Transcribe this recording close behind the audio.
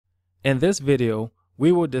In this video,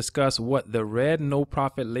 we will discuss what the red no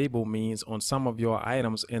profit label means on some of your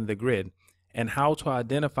items in the grid and how to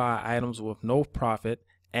identify items with no profit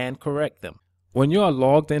and correct them. When you are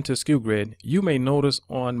logged into Sku Grid, you may notice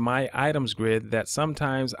on My Items grid that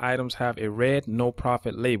sometimes items have a red no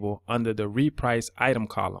profit label under the Reprice Item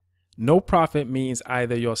column. No profit means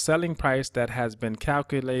either your selling price that has been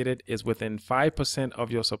calculated is within 5% of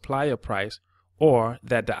your supplier price, or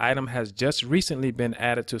that the item has just recently been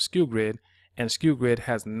added to Sku Grid and Sku Grid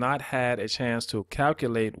has not had a chance to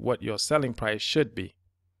calculate what your selling price should be.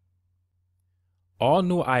 All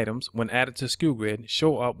new items, when added to Sku Grid,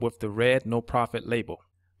 show up with the red no profit label.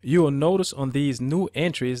 You will notice on these new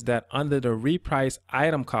entries that under the Reprice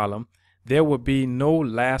Item column, there will be no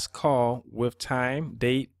last call with time,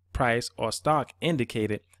 date, price, or stock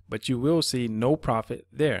indicated, but you will see no profit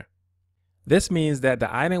there. This means that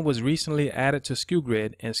the item was recently added to Sku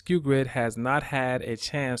Grid and Sku Grid has not had a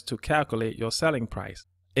chance to calculate your selling price.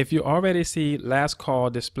 If you already see last call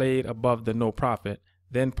displayed above the no profit,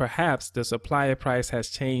 then perhaps the supplier price has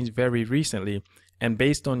changed very recently, and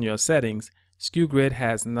based on your settings, Sku Grid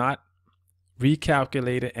has not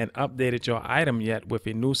recalculated and updated your item yet with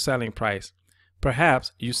a new selling price.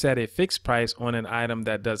 Perhaps you set a fixed price on an item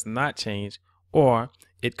that does not change, or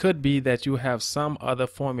it could be that you have some other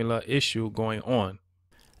formula issue going on.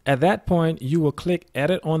 At that point, you will click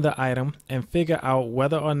Edit on the item and figure out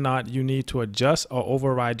whether or not you need to adjust or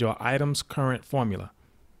override your item's current formula.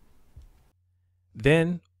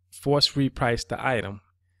 Then force reprice the item.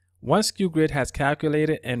 Once Sku Grid has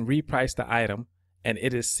calculated and repriced the item and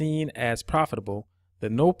it is seen as profitable, the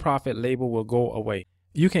no profit label will go away.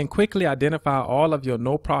 You can quickly identify all of your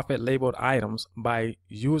no profit labeled items by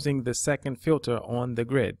using the second filter on the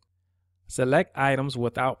grid. Select items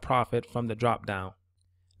without profit from the drop-down.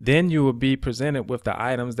 Then you will be presented with the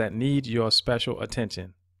items that need your special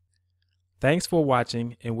attention. Thanks for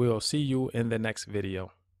watching, and we'll see you in the next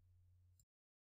video.